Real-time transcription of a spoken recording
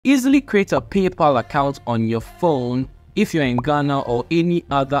Easily create a PayPal account on your phone if you're in Ghana or any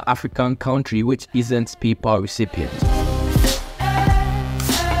other African country which isn't PayPal recipient.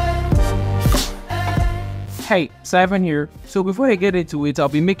 Hey, Simon here. So before I get into it, I'll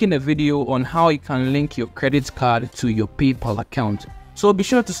be making a video on how you can link your credit card to your PayPal account. So be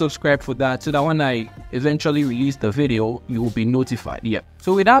sure to subscribe for that so that when I eventually release the video, you will be notified. Yeah.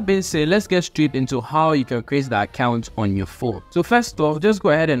 So with that being said, let's get straight into how you can create the account on your phone. So first off, just go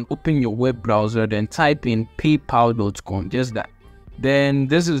ahead and open your web browser, then type in paypal.com, just that. Then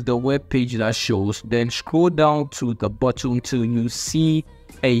this is the web page that shows. Then scroll down to the bottom till you see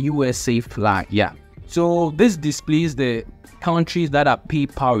a USA flag. Yeah. So this displays the countries that are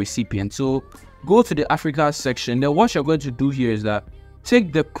PayPal recipients. So go to the Africa section. Then what you're going to do here is that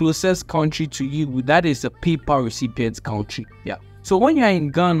take the closest country to you that is a PayPal recipient country. Yeah. So when you're in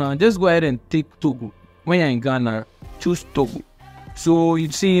Ghana, just go ahead and take Togo. When you're in Ghana, choose Togo. So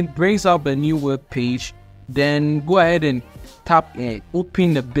you see it brings up a new web page. Then go ahead and tap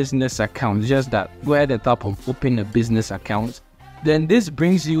open the business account. Just that. Go ahead and tap on open a business account. Then this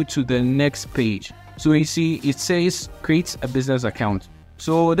brings you to the next page. So you see it says create a business account.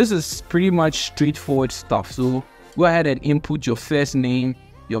 So this is pretty much straightforward stuff. So go ahead and input your first name,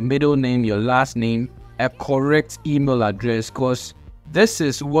 your middle name, your last name, a correct email address, because this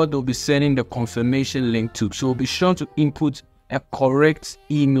is what they'll be sending the confirmation link to. So be sure to input a correct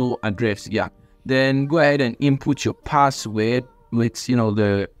email address. Yeah. Then go ahead and input your password with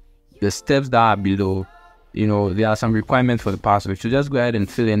the steps that are below. There are some requirements for the password. So just go ahead and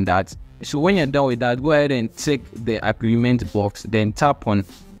fill in that. So when you're done with that, go ahead and tick the agreement box, then tap on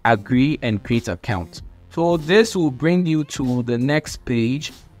agree and create account. So this will bring you to the next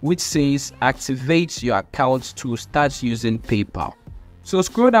page, which says activate your account to start using PayPal. So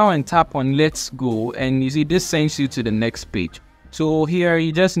scroll down and tap on let's go, and you see this sends you to the next page. So here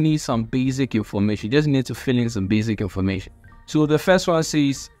you just need some basic information. You just need to fill in some basic information. So the first one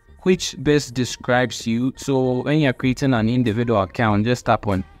says which best describes you. So when you're creating an individual account, just tap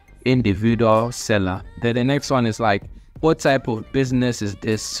on individual seller. Then the next one is like what type of business is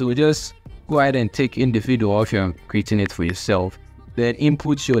this. So just go ahead and take individual if you're creating it for yourself. Then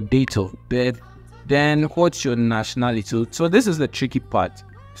input your date of birth. Then what's your nationality. So this is the tricky part.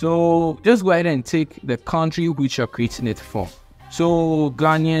 So just go ahead and take the country which you're creating it for. So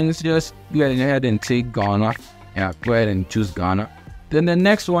Ghanaians, just go ahead and take Ghana. Yeah, go ahead and choose Ghana. Then the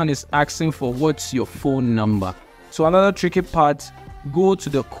next one is asking for what's your phone number. So another tricky part, go to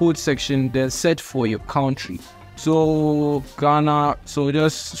the code section, then set for your country. So Ghana, so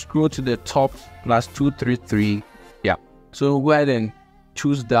just scroll to the top, +233. Yeah. So go ahead and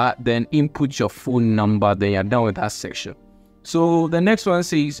choose that, then input your phone number, then you're done with that section. So the next one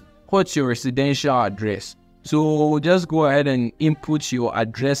says, what's your residential address? So just go ahead and input your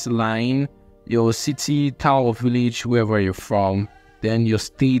address line, your city, town or village, wherever you're from, then your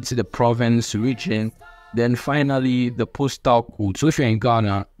state, the province, region, then finally the postal code. So if you're in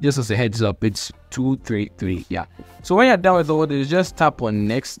Ghana, just as a heads up, it's 233. Yeah. So when you're done with all this, just tap on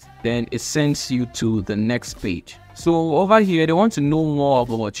next, then it sends you to the next page. So over here, they want to know more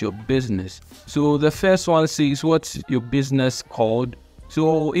about your business. So the first one says, what's your business called?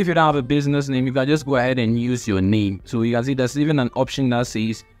 So if you don't have a business name, you can just go ahead and use your name. So you can see there's even an option that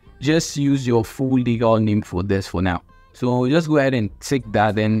says just use your full legal name for this for now. So just go ahead and tick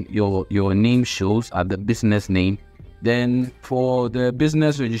that, then your name shows at the business name. Then for the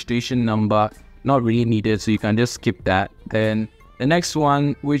business registration number, not really needed, so you can just skip that. Then the next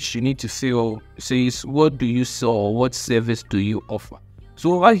one, which you need to fill, says what do you sell, what service do you offer.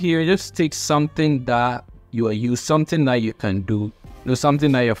 So over here, just take something that you are used, something that you can do,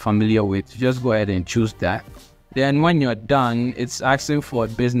 something that you're familiar with. Just go ahead and choose that. Then when you're done, it's asking for a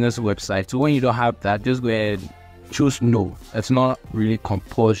business website. So when you don't have that, just go ahead and choose no. It's not really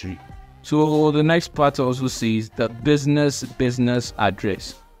compulsory. So the next part also says the business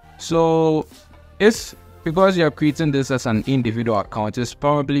address. So it's because you're creating this as an individual account, it's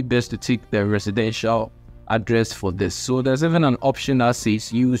probably best to take the residential address for this. So there's even an option that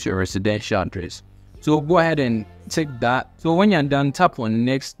says use your residential address. So go ahead and take that. So when you're done, tap on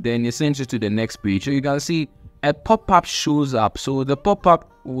next, then it sends you to the next page. So you can see a pop-up shows up. So the pop-up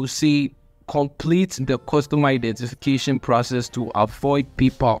will say complete the customer identification process to avoid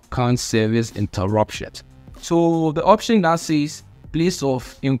PayPal account service interruptions. So the option that says place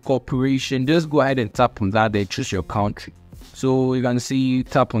of incorporation, just go ahead and tap on that, then choose your country. So you can see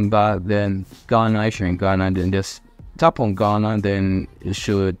tap on that, then Ghana. If you're in Ghana, then just tap on Ghana, then it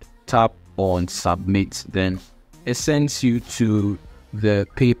should tap on submit, then it sends you to the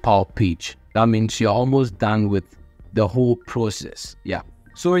PayPal page. That means you're almost done with the whole process. Yeah.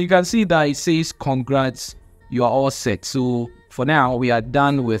 So you can see that it says congrats, you are all set. So for now, we are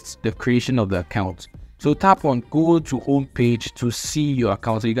done with the creation of the account. So tap on go to home page to see your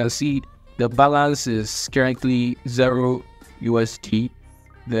account. So you can see the balance is currently 0 USD.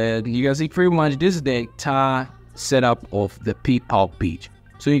 Then you can see pretty much this is the entire setup of the PayPal page.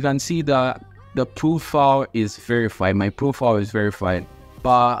 So you can see that the profile is verified. My profile is verified,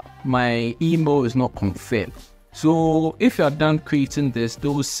 but my email is not confirmed. So if you are done creating this, they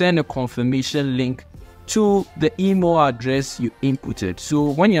will send a confirmation link to the email address you inputted.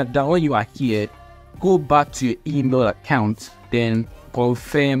 So when you're done, when you are here, go back to your email account, then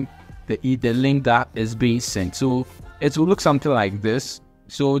confirm the link that is being sent. So it will look something like this.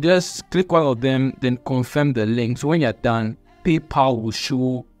 So just click one of them, then confirm the link. So when you're done, PayPal will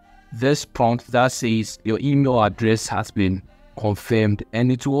show this prompt that says your email address has been confirmed,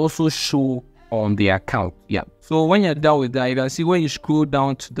 and it will also show on the account. Yeah. So when you're done with that, you can see when you scroll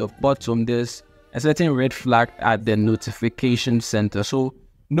down to the bottom, there's a certain red flag at the notification center. So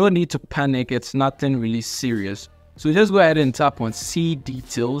no need to panic. It's nothing really serious. So just go ahead and tap on see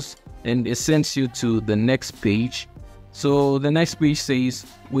details, and it sends you to the next page. So the next page says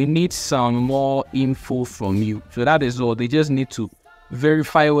we need some more info from you. So that is all. They just need to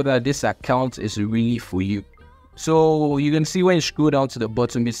verify whether this account is really for you. So you can see when you scroll down to the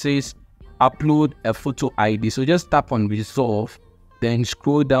bottom, it says upload a photo ID. So just tap on resolve, then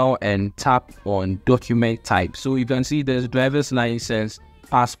scroll down and tap on document type. So you can see there's driver's license,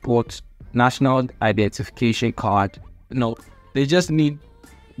 passport, national identification card. No, they just need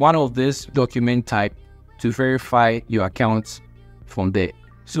one of this document type to verify your account from there.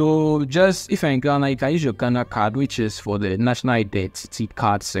 So just if you're in Ghana, you can use your Ghana card, which is for the national identity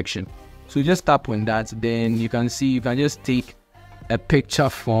card section. So just tap on that, then you can see you can just take a picture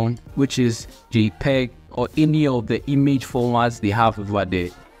phone, which is JPEG or any of the image formats they have over there.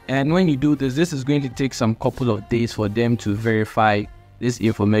 And when you do this, this is going to take some couple of days for them to verify this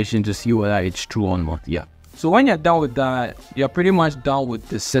information to see whether it's true or not. Yeah. So when you're done with that, you're pretty much done with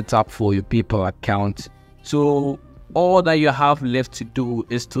the setup for your PayPal account. So all that you have left to do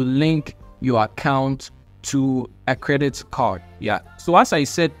is to link your account to a credit card. Yeah. So as I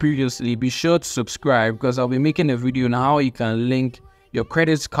said previously, be sure to subscribe because I'll be making a video on how you can link your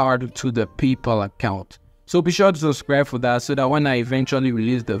credit card to the PayPal account. So be sure to subscribe for that so that when I eventually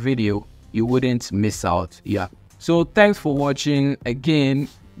release the video, you wouldn't miss out. Yeah. So thanks for watching. Again,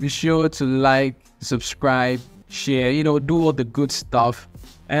 be sure to like, subscribe, share, do all the good stuff.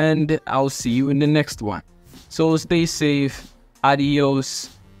 And I'll see you in the next one. So stay safe. Adios.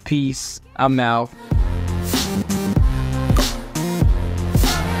 Peace. I'm out.